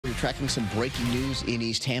Tracking some breaking news in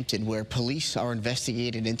East Hampton, where police are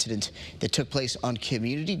investigating an incident that took place on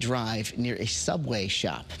Community Drive near a Subway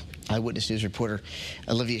shop. Eyewitness News reporter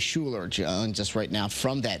Olivia Schuler joins us right now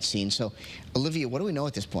from that scene. So, Olivia, what do we know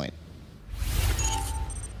at this point?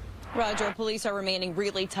 Roger, police are remaining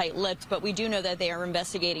really tight-lipped, but we do know that they are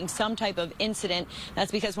investigating some type of incident.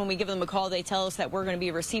 That's because when we give them a call, they tell us that we're going to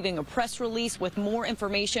be receiving a press release with more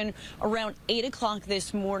information around 8 o'clock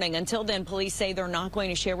this morning. Until then, police say they're not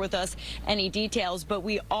going to share with us any details, but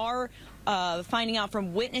we are finding out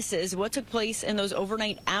from witnesses what took place in those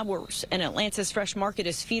overnight hours. And Atlanta's Fresh Market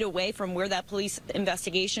is feet away from where that police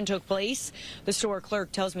investigation took place. The store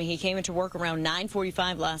clerk tells me he came into work around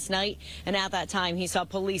 9:45 last night, and at that time he saw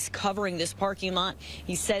police covering this parking lot.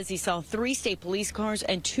 He says he saw 3 state police cars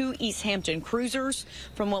and 2 East Hampton cruisers.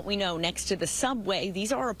 From what we know, next to the Subway,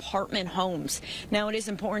 these are apartment homes. Now, it is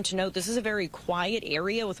important to note this is a very quiet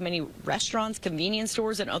area with many restaurants, convenience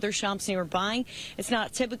stores, and other shops nearby. It's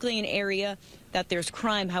not typically an area that there's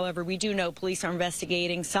crime. However, we do know police are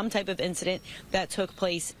investigating some type of incident that took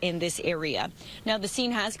place in this area. Now, the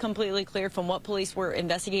scene has completely cleared from what police were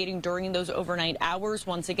investigating during those overnight hours.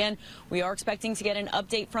 Once again, we are expecting to get an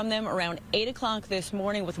update from them around 8 o'clock this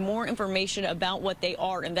morning with more information about what they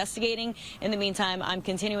are investigating. In the meantime, I'm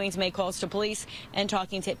continuing to make calls to police and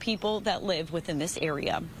talking to people that live within this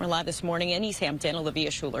area. We're live this morning in East Hampton.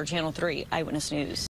 Olivia Schuler, Channel 3 Eyewitness News.